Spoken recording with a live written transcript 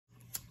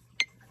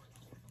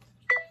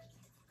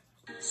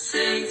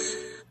Sings.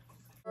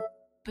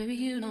 Baby,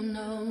 you don't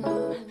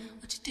know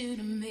what you do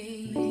to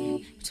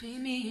me.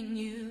 Between me and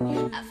you,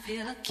 I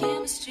feel like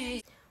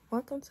chemistry.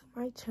 Welcome to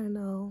my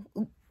channel.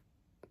 Oop,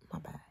 my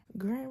bad.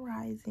 Grand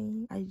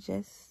Rising. I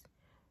just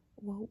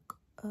woke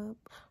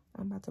up.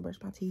 I'm about to brush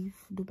my teeth,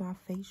 do my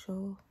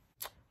facial,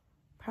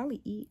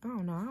 probably eat. I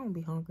don't know. I don't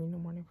be hungry in the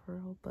morning for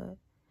real. But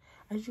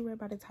as you read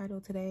by the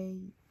title, today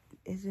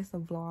it's just a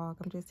vlog.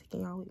 I'm just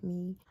taking y'all with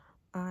me.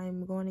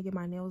 I'm going to get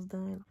my nails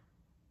done.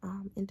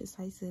 I'm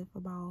indecisive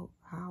about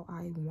how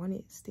I want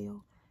it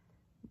still,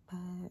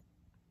 but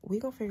we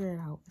gonna figure it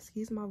out.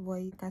 Excuse my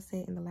voice. Like I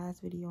said in the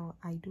last video,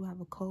 I do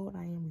have a cold.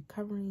 I am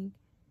recovering.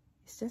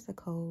 It's just a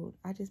cold.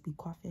 I just be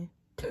coughing.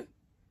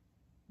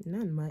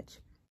 None much.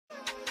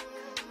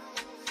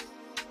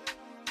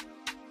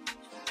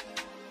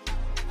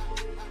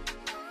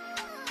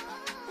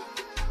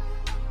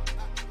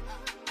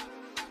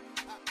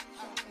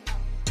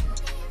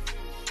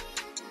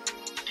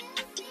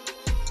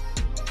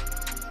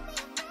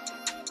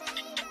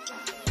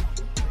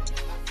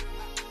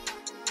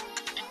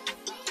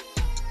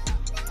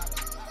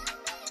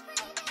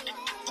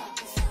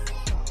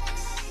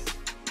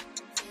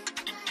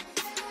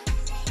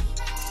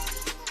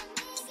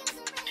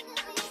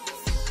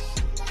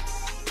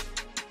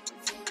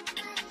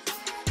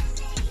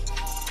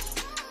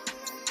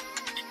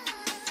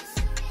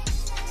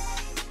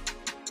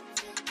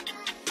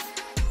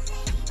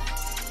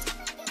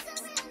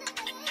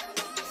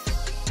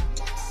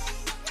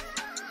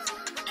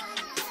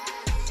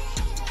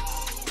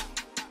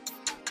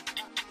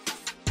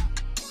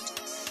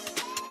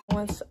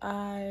 Once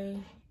I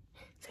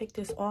take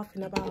this off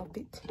in about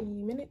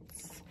 15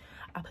 minutes,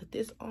 I put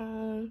this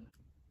on.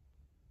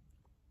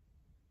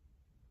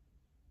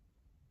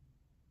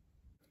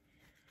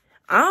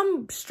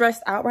 I'm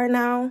stressed out right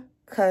now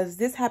because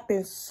this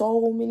happens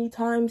so many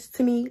times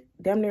to me.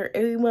 Damn near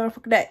every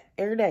motherfucking day,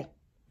 every day.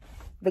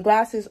 The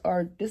glasses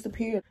are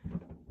disappeared.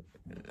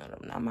 No,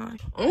 not mine.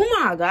 Oh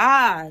my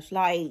gosh,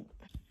 like,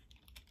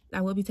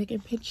 I will be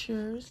taking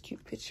pictures,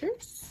 cute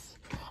pictures.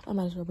 I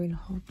might as well bring the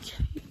whole case.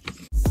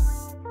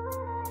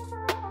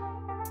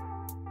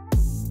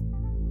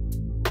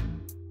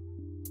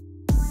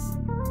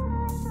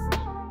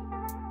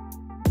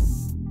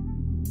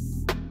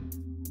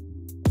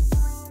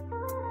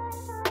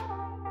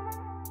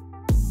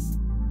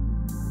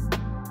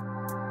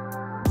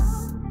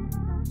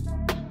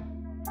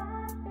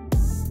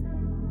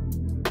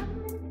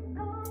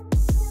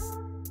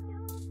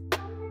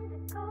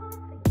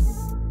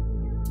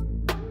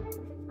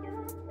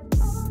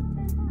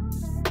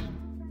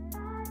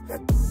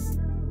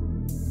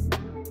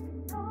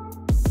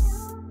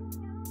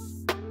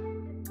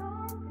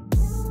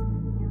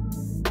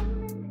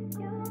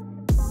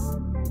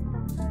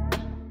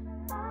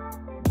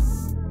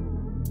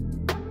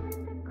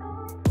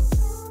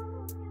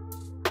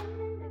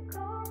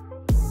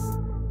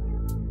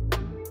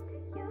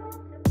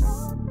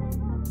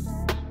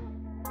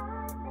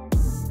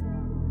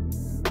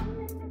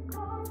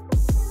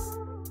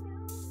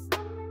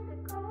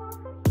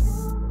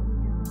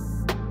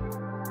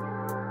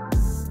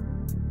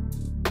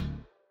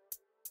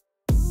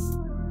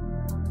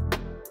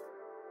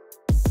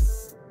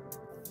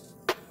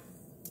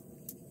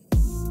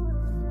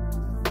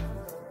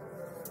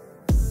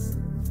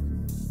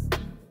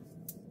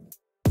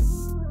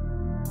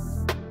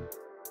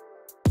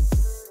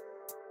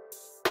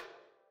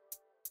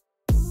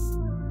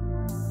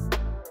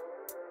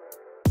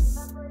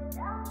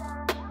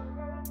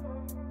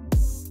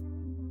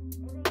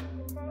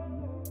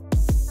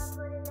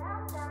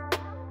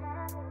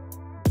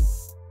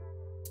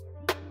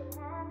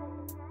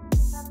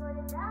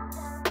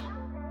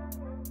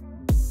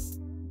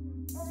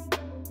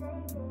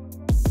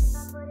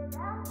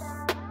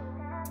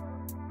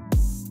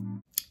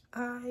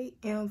 I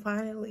am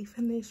finally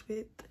finished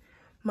with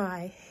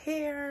my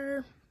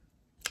hair.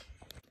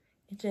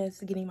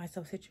 Just getting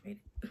myself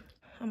situated.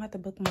 I'm about to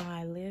book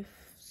my lift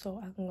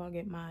so I can go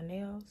get my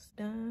nails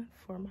done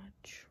for my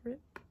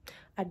trip.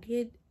 I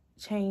did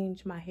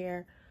change my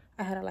hair.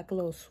 I had like a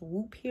little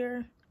swoop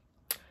here.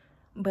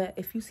 But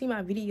if you see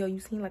my video, you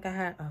seen like I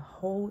had a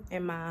hole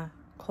in my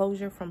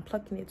closure from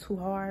plucking it too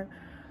hard.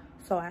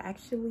 So I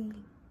actually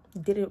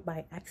did it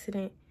by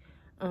accident.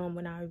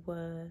 When I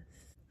was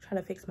trying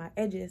to fix my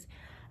edges,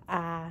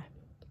 I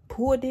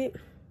pulled it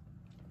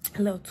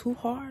a little too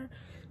hard,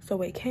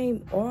 so it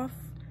came off.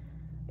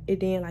 And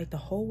then like the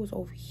hole was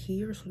over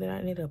here, so then I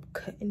ended up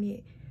cutting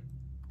it,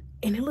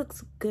 and it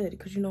looks good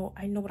because, you know,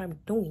 I know what I'm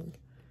doing.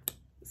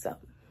 So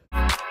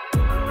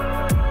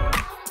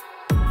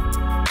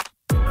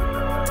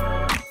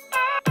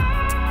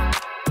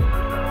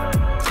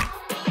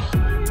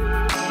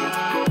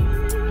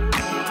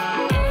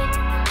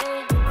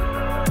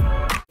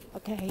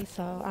okay,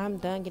 so I'm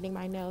done getting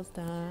my nails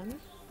done.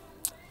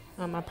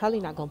 I'm probably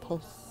not gonna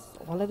post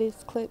all of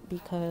this clip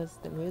because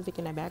the music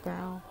in the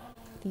background.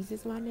 These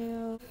is my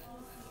nails.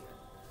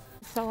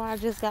 So I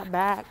just got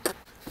back.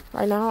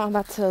 Right now I'm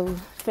about to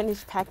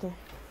finish packing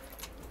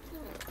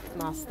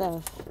my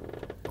stuff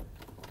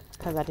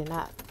because I did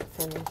not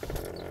finish.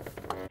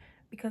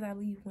 Because I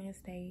leave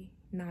Wednesday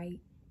night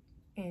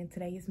and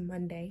today is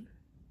Monday,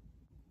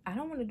 I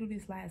don't want to do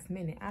this last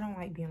minute. I don't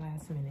like being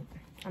last minute.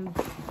 I'm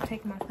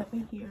taking my stuff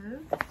in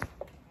here.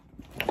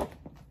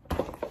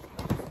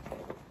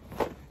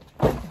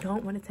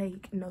 Don't want to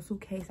take no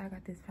suitcase. I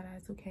got this fat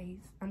ass suitcase.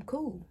 I'm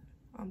cool.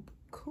 I'm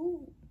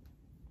cool.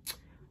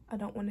 I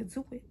don't want to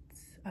do it.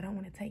 I don't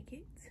want to take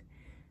it.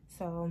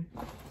 So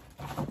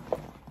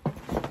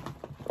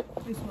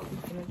this is what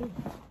we're gonna do.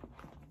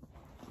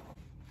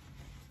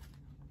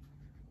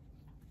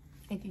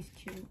 Ain't these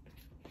cute?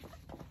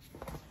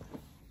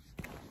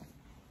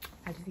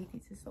 I just think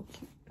these are so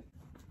cute.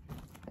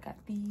 I got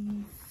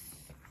these.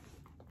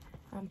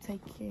 I'm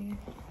taking,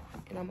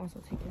 and I'm also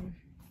taking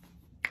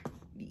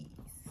these.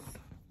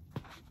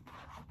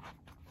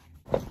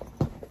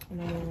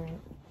 And I'm wearing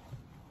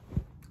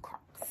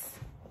Crocs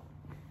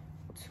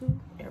to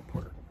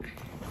airport.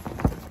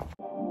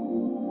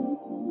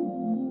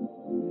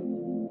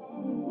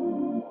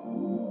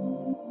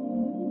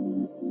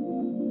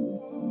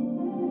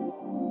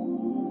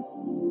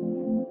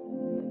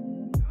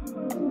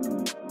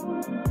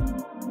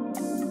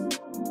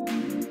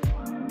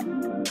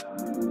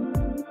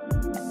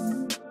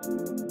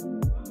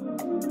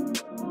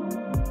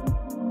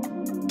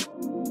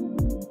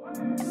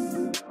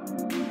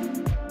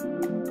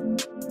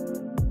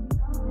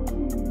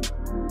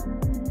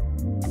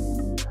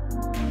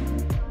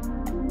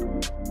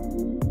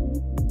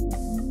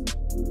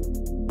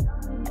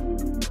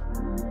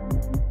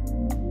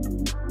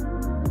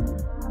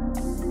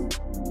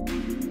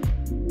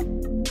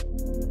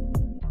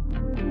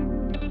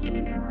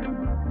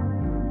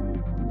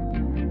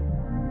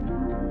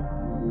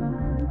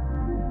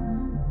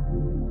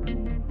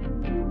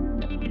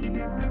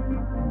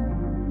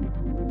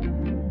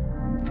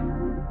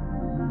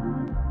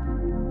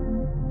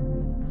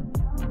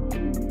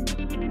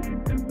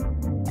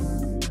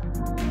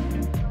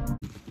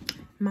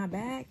 My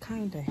bag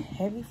kind of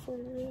heavy for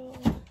real,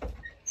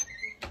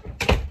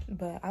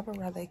 but I would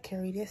rather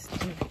carry this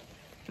than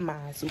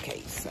my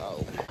suitcase.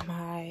 So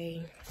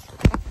my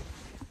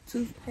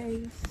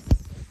toothpaste,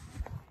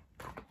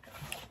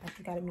 I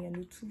just got me a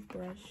new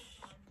toothbrush.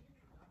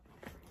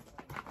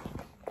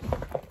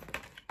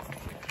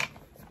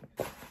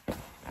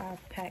 I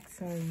packed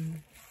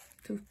some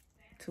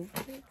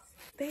toothpicks.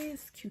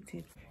 There's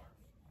Q-tips.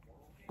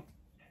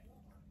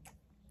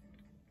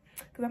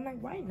 Cause I'm like,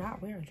 why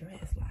not wear a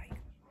dress? Like,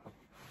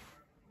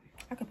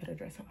 I could put a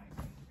dress on.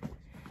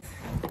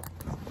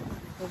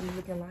 What we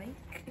looking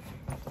like?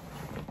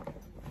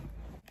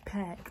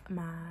 Pack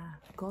my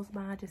ghost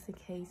bond just in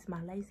case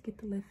my lace get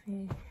to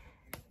lifting.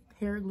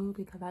 Hair glue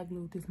because I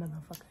glued this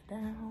motherfucker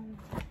down.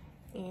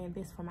 And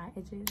this for my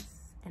edges.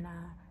 And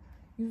I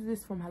use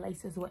this for my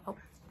lace as well.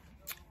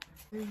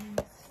 This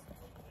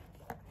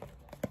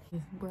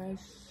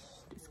brush,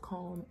 this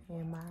comb,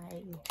 and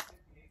my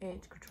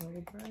edge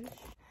controller brush.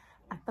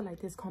 I feel like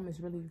this comb is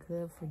really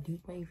good for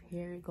deep wave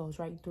hair. It goes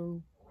right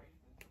through.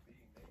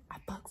 I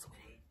fucks with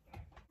it.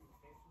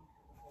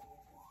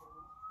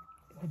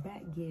 The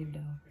back give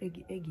though. It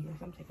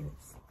gives. I'm taking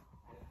this.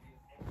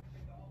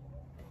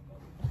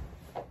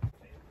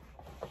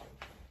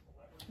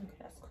 Okay,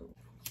 that's cool.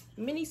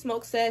 Mini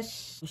smoke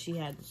sesh. She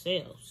had the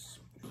sales.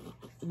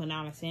 But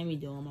now that Sammy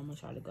do them, I'm gonna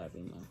try to go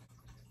every month.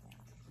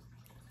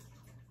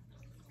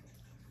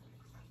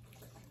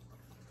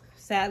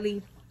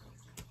 Sadly,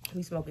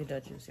 we smoking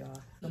Dutchess,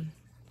 y'all.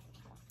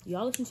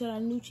 Y'all listen to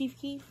that new Chief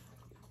Keef?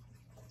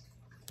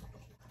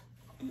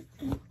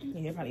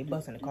 Yeah, they're probably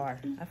busting the car.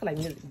 I feel like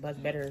music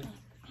busts better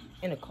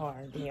in a car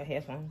than your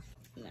headphones.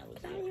 That was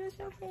Don't use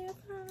your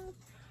headphones.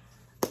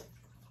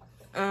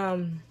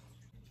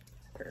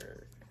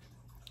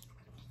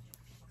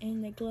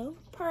 in the glow.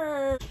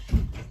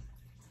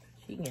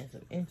 She getting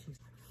some inches.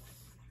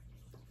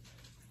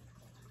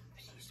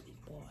 She used to be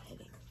bald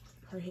headed.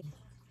 Her head.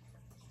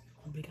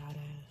 Big odd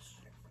ass.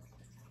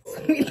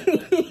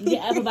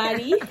 Yeah,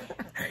 everybody.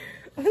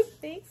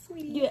 Thanks,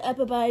 sweetie. Yeah,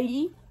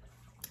 everybody.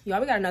 Y'all,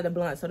 we got another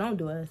blunt, so don't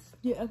do us.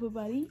 Yeah,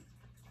 everybody.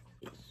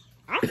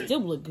 I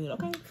still look good,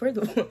 okay? First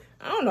of all,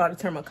 I don't know how to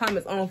turn my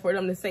comments on for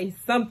them to say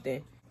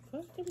something.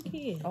 Fuck them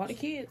kids. All the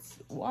kids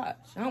watch.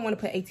 I don't want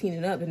to put 18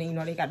 and up, and then you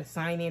know they got to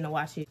sign in to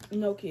watch it.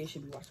 No kid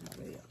should be watching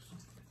my videos.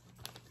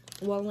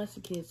 Well, unless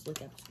the kids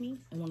look up to me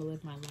and want to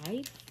live my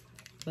life.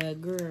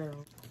 But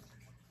girl,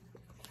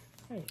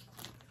 hey,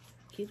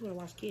 kids want to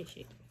watch kid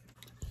shit.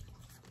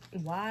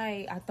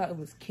 Why? I thought it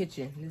was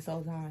kitchen this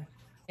whole time.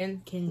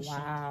 And Kitchen.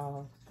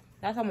 wow,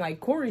 that's I'm like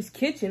Corey's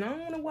kitchen. I don't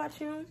want to watch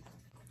him.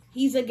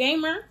 He's a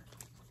gamer.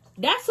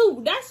 That's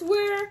who. That's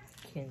where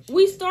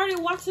we started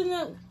watching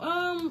the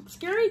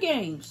scary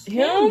games.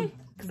 Him?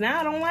 Cause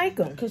now I don't like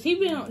him. Cause he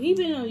been on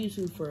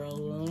YouTube for a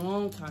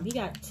long time. He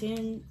got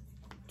 10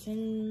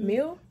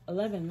 mil,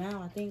 11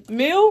 now, I think.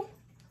 Mil?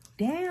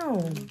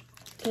 Damn.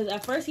 Cause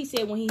at first he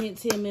said when he hit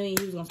 10 million,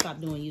 he was gonna stop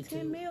doing YouTube.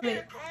 10 mil.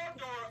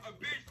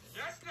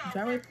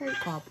 Dry report?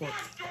 Carport.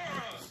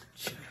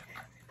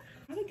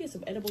 I had to get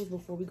some edibles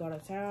before we got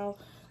out of town.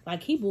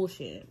 Like, he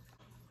bullshit.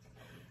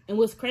 And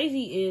what's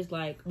crazy is,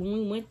 like, when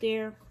we went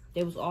there,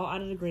 they was all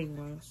out of the green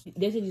ones.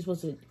 They said you're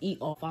supposed to eat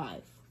all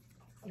 5.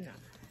 No.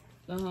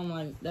 So I'm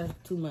like, that's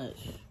too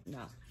much. No.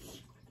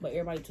 But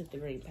everybody took the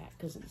green pack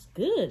because it's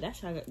good. That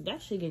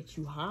should get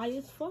you high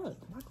as fuck.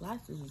 My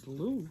glasses is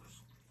loose.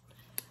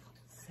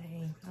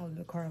 Same. I was in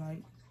the car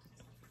like,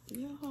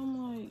 Yeah,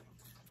 I'm like,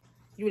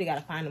 you really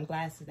gotta find them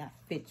glasses that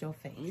fit your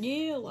face.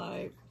 yeah,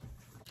 like,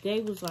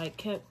 they was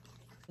like,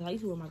 I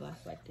used to wear my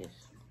glasses like this.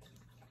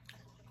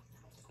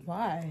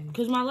 Why?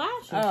 Because my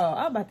lashes. Oh,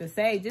 I was about to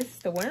say,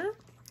 just to wear them?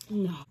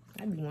 No.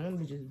 I'd be one of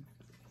them bitches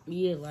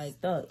Yeah, like,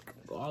 stuck.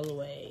 all the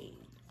way.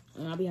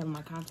 And I'll be having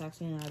my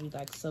contacts in, and I'll be,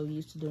 like, so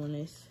used to doing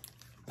this.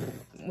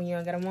 When you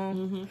don't get them on?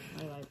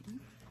 Mm-hmm. I'm like,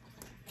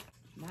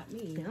 not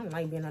me. I don't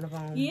like being on the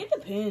phone. Yeah, it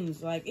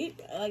depends. Like, if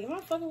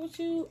I'm fucking with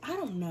you, I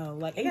don't know.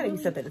 Like, It gotta be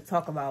something to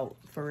talk about,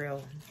 for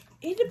real.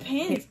 It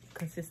depends.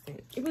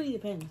 Consistent. It really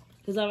depends.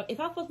 Because if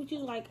I fuck with you,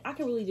 like, I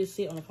can really just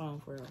sit on the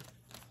phone for real.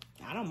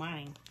 I don't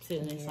mind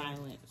sitting in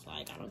silence.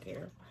 Like, I don't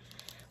care.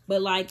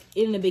 But, like,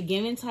 in the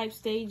beginning type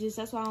stages,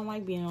 that's why I don't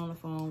like being on the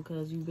phone.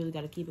 Because you really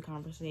got to keep a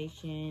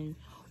conversation.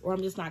 Or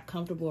I'm just not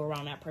comfortable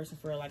around that person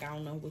for real. Like, I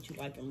don't know what you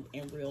like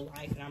in real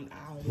life. And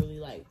I don't really,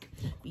 like,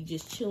 be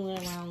just chilling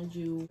around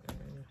you.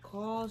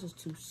 Calls is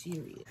too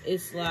serious.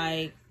 It's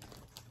like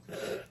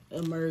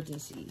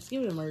emergencies.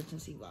 Give it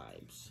emergency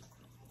vibes.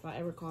 If I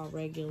ever call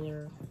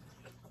regular,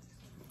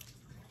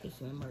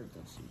 it's an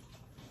emergency.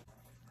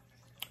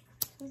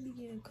 We'll be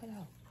getting cut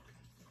out.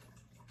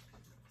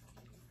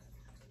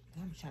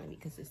 I'm trying to be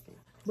consistent.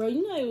 Bro,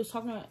 you know they was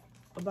talking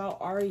about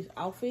Ari's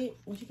outfit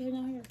when she came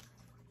down here?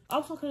 I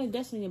was talking to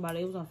Destiny about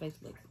it. It was on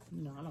Facebook.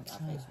 You know, I don't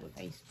got Facebook.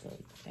 Facebook.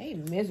 They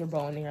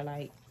miserable in there.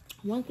 Like,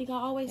 one thing I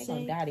always they say,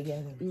 gonna die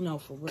together. you know,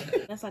 for real.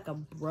 That's like a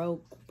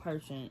broke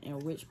person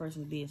and a rich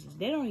person's business.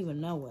 They don't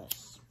even know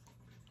us.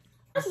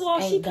 First of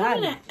all, she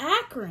coming to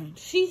Akron.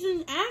 She's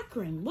in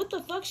Akron. What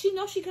the fuck? She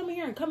knows she coming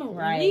here and coming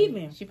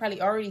leaving. She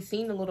probably already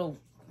seen the little.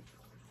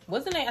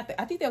 Wasn't it?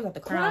 I think that was at the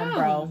Crown,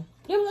 bro.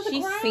 They was at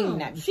the Crown. She's seen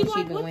that. She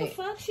like, what the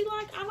fuck? She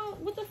like, I don't,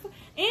 what the fuck?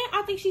 And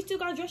I think she still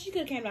got dressed. She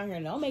could have came down here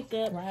no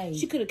makeup. Right.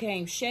 She could have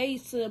came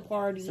shades to the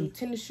party. Some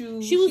tennis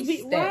shoes. She was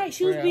right.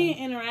 She was being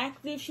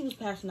interactive. She was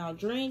passing out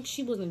drinks.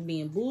 She wasn't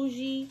being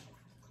bougie.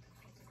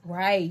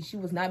 Right. She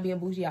was not being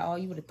bougie at all.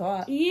 You would have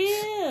thought.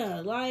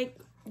 Yeah. Like,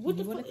 what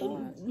the fuck?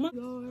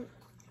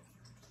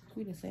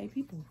 We the same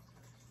people.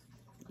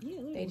 Yeah.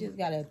 They just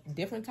got a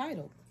different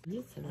title.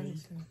 Literally.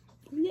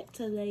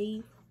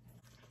 Literally.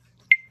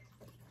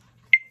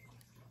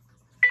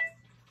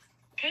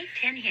 Take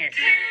 10 hits.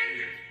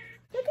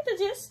 Look at the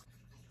gist.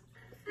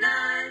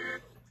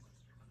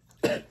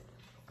 9.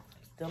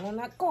 Still on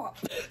that car.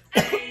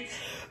 8.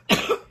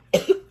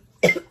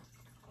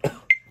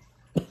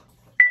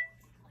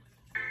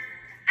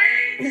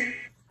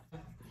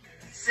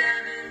 7.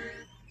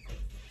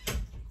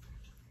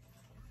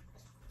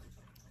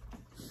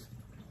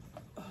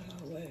 Oh,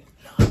 no way.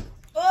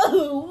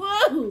 Oh,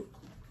 whoa.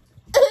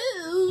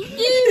 Oh,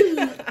 dude.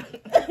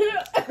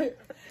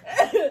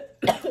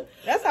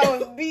 That's how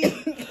it be.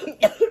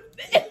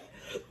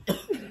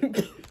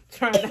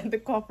 Trying not to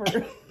cough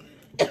her.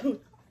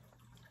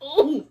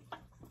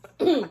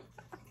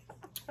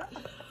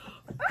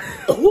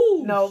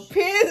 No,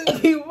 pins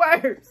be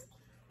worse.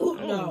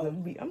 No.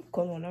 I'm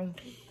calling on.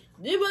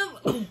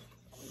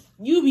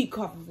 You be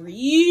coughing for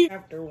years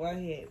after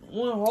one hit.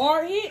 One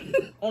hard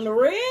hit on the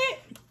red.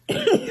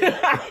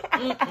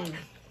 Mm-mm.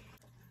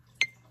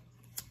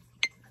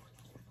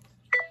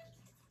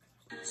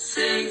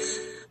 6.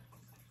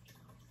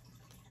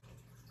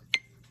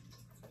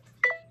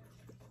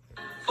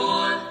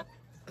 4.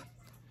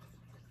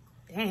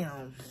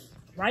 Damn.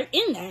 Right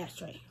in the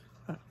ashtray.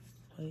 Huh.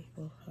 Wait,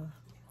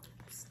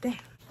 Damn.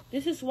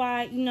 This is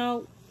why, you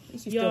know,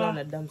 She's still on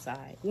the dumb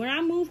side. when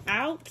I move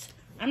out,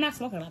 I'm not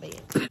smoking in my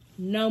bed.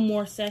 No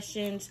more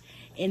sessions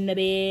in the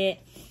bed.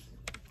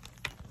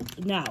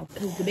 No,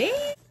 because the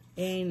bed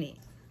ain't it.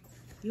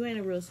 You ain't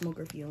a real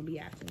smoker if you don't be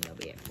acting in your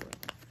bed for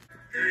it.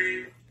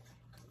 3.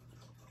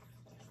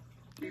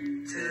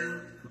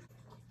 2.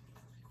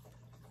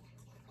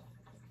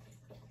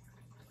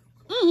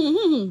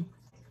 Mm-hmm.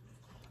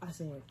 I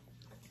said,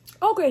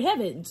 oh, great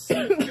heavens.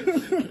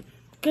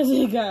 Because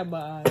he got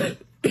by.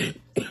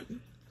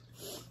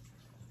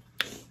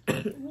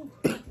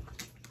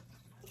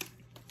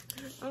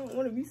 I don't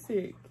want to be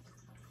sick.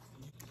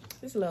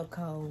 It's a little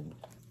cold.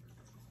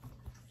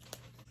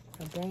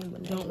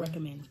 Don't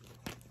recommend.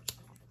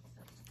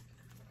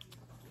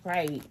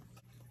 Right.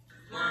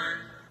 1.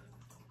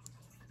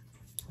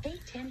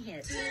 Take 10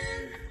 hits. 10.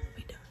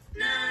 We done.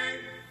 9.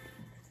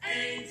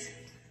 8.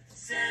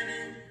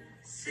 7.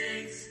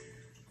 6.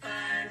 5.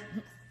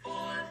 4.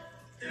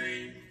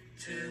 3.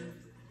 2.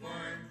 1.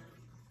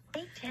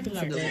 Take 10 It's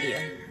not hits. good video.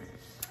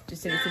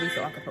 Just send it to me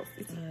so I can post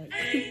it.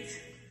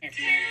 8. 10.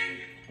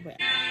 9.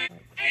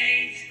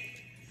 8.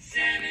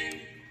 7.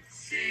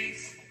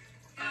 6.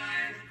 5.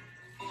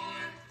 4.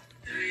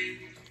 3.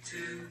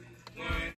 2. 1.